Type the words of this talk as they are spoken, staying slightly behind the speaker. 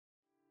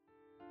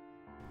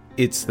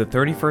It's the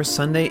 31st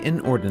Sunday in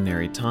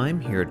Ordinary Time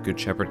here at Good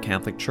Shepherd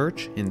Catholic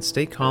Church in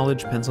State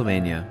College,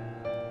 Pennsylvania.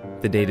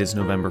 The date is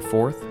November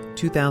 4th,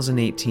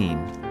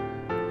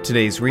 2018.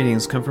 Today's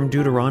readings come from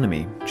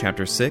Deuteronomy,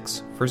 chapter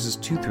 6, verses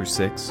 2 through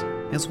 6,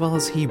 as well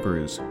as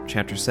Hebrews,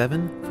 chapter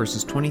 7,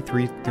 verses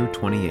 23 through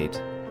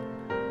 28.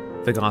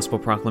 The Gospel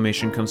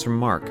proclamation comes from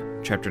Mark,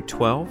 chapter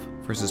 12,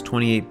 verses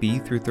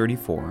 28b through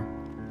 34.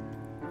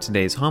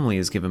 Today's homily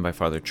is given by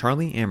Father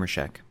Charlie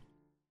Amershek.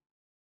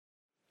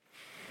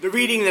 The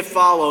reading that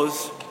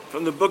follows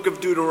from the book of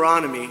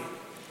Deuteronomy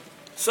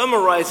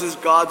summarizes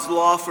God's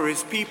law for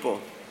his people.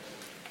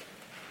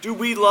 Do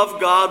we love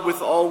God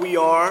with all we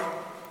are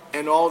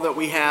and all that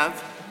we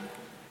have?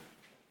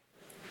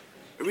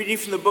 A reading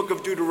from the book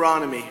of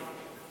Deuteronomy.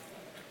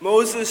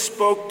 Moses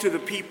spoke to the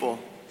people.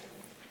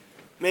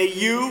 May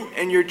you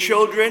and your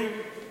children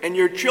and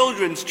your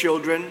children's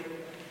children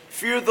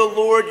fear the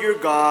Lord your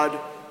God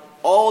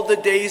all the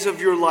days of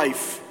your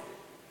life,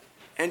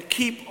 and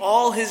keep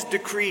all his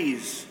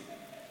decrees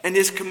and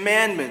his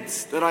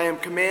commandments that I am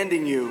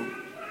commanding you,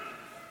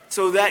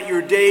 so that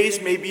your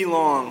days may be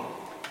long.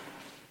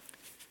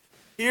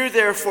 Hear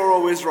therefore,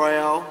 O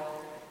Israel,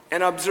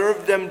 and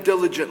observe them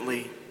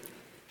diligently,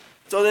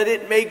 so that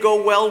it may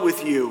go well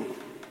with you,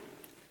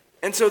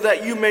 and so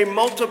that you may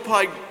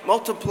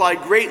multiply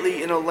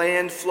greatly in a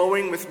land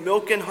flowing with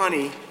milk and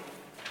honey,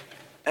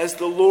 as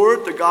the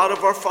Lord, the God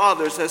of our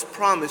fathers, has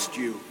promised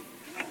you.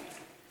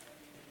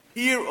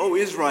 Hear, O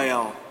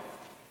Israel,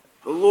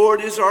 the Lord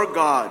is our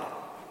God,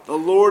 the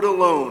Lord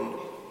alone.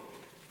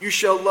 You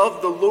shall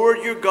love the Lord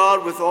your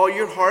God with all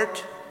your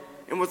heart,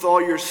 and with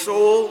all your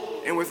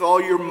soul, and with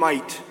all your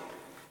might.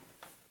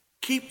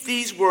 Keep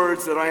these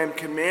words that I am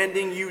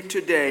commanding you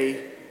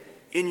today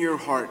in your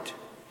heart.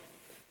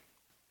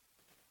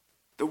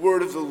 The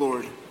word of the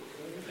Lord.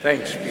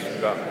 Thanks be to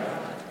God.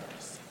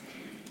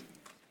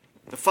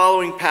 The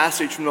following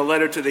passage from the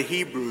letter to the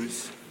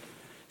Hebrews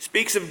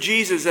speaks of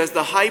Jesus as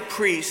the high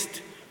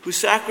priest who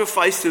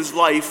sacrificed his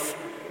life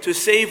to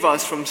save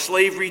us from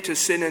slavery to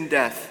sin and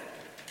death.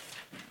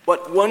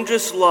 What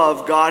wondrous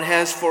love God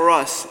has for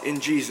us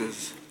in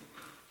Jesus.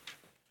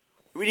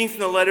 Reading from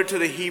the letter to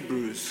the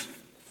Hebrews.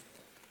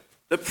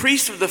 The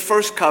priests of the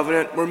first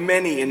covenant were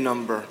many in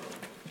number,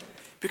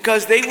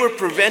 because they were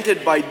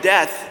prevented by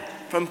death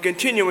from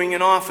continuing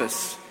in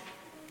office.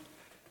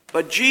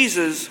 But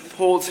Jesus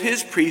holds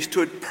his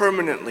priesthood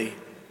permanently,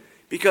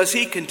 because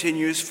he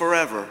continues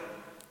forever.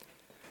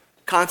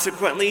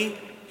 Consequently,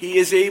 he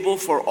is able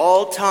for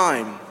all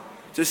time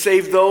to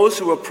save those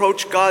who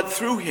approach God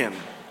through him,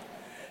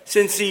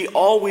 since he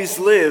always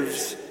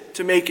lives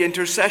to make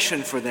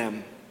intercession for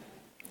them.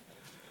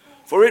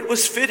 For it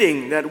was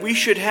fitting that we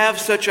should have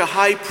such a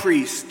high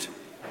priest,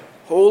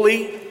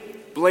 holy,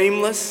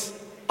 blameless,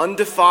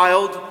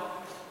 undefiled,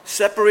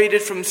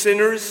 separated from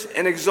sinners,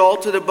 and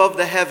exalted above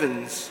the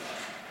heavens.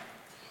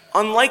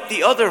 Unlike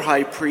the other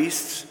high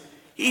priests,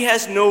 he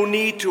has no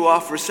need to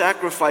offer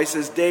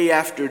sacrifices day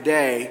after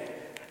day,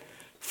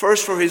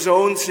 first for his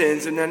own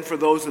sins and then for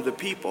those of the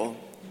people.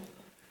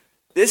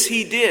 This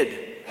he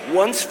did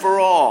once for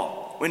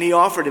all when he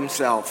offered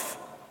himself.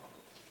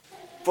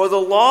 For the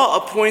law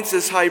appoints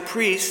as high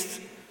priests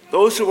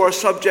those who are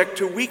subject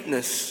to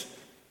weakness.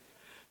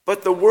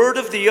 But the word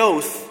of the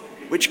oath,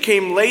 which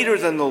came later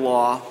than the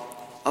law,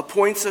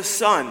 appoints a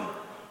son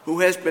who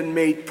has been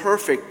made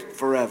perfect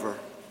forever.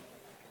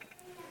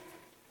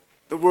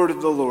 The word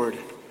of the Lord.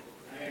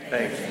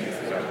 Thanks be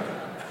to God.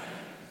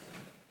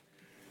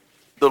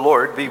 The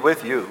Lord be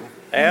with you.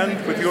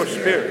 And with your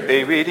spirit.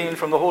 A reading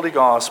from the Holy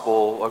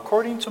Gospel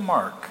according to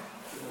Mark.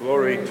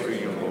 Glory to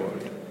you,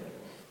 Lord.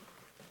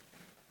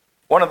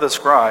 One of the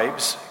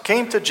scribes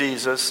came to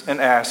Jesus and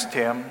asked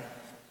him,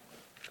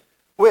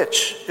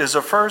 "Which is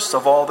the first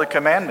of all the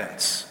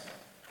commandments?"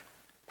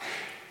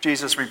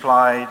 Jesus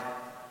replied,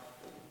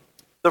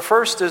 "The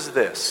first is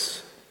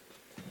this: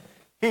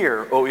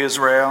 Hear, O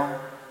Israel,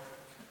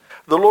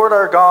 the Lord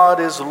our God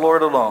is the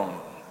Lord alone.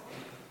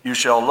 You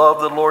shall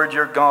love the Lord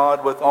your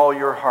God with all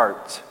your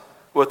heart,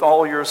 with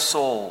all your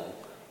soul,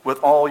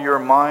 with all your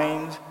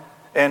mind,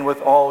 and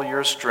with all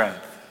your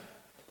strength.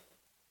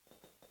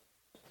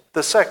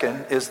 The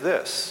second is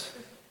this: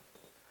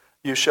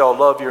 You shall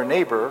love your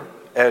neighbor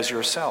as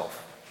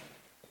yourself.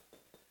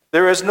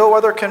 There is no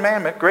other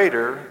commandment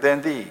greater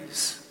than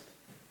these."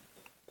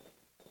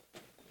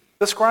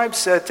 The scribe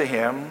said to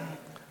him,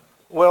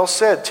 "Well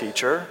said,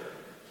 teacher.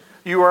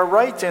 You are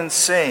right in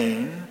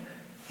saying,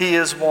 He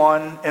is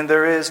one and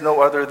there is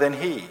no other than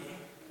He.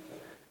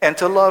 And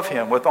to love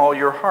Him with all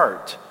your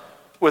heart,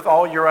 with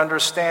all your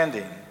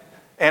understanding,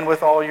 and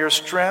with all your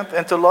strength,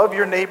 and to love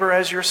your neighbor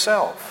as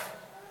yourself,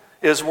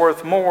 is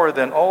worth more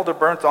than all the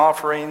burnt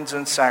offerings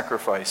and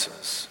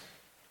sacrifices."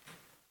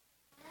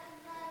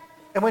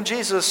 And when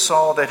Jesus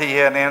saw that he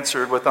had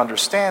answered with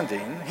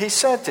understanding, he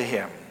said to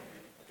him,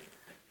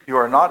 "You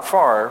are not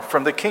far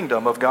from the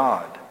kingdom of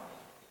God."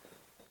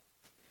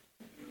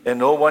 And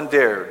no one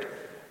dared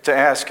to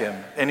ask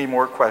him any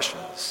more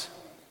questions.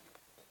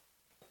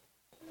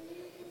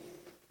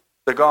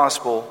 The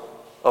Gospel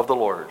of the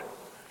Lord.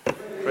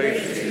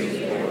 Praise to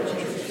you, Lord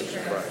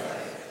Jesus Christ.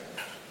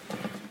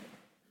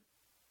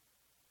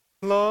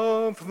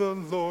 Love the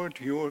Lord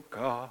your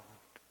God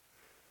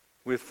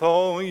with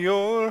all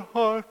your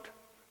heart,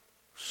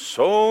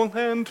 soul,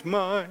 and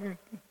mind.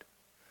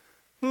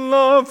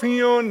 Love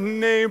your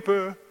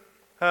neighbor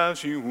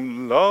as you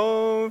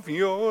love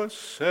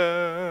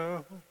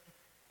yourself.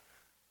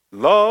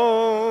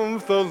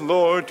 Love the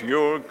Lord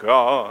your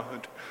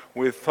God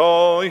with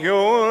all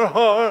your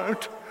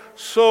heart,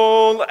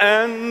 soul,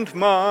 and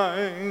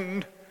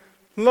mind.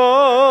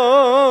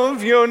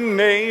 Love your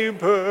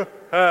neighbor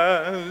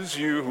as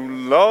you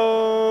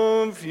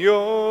love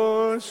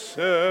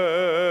yourself.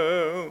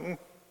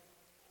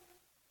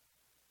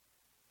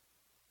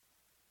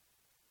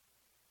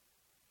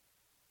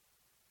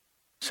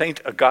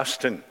 St.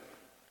 Augustine,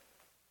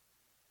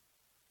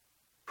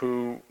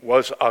 who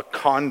was a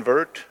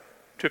convert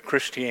to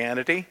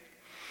Christianity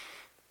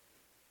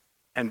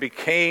and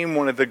became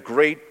one of the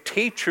great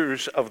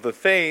teachers of the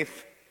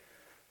faith,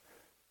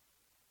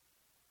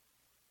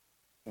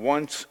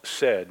 once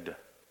said,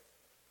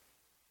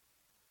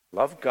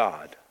 "Love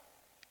God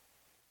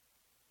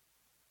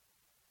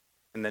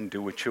and then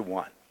do what you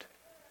want."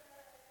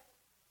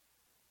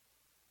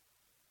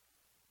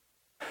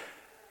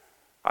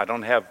 I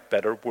don't have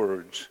better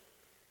words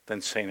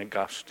than St.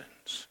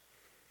 Augustine's.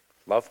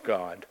 Love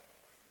God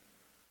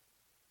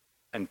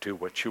and do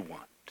what you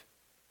want.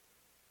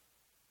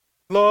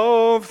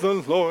 Love the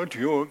Lord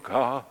your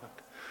God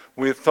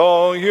with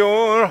all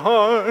your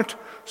heart,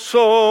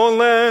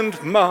 soul,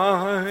 and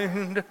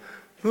mind.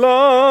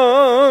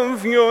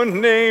 Love your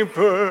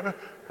neighbor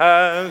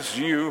as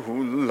you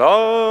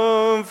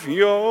love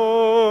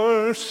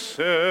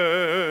yourself.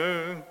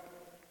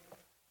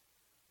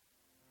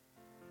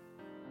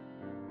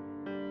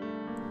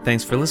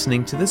 Thanks for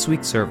listening to this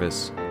week's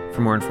service.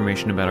 For more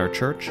information about our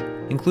church,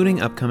 including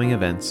upcoming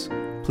events,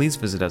 please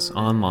visit us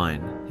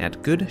online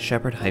at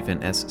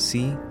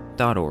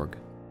goodshepherd-sc.org.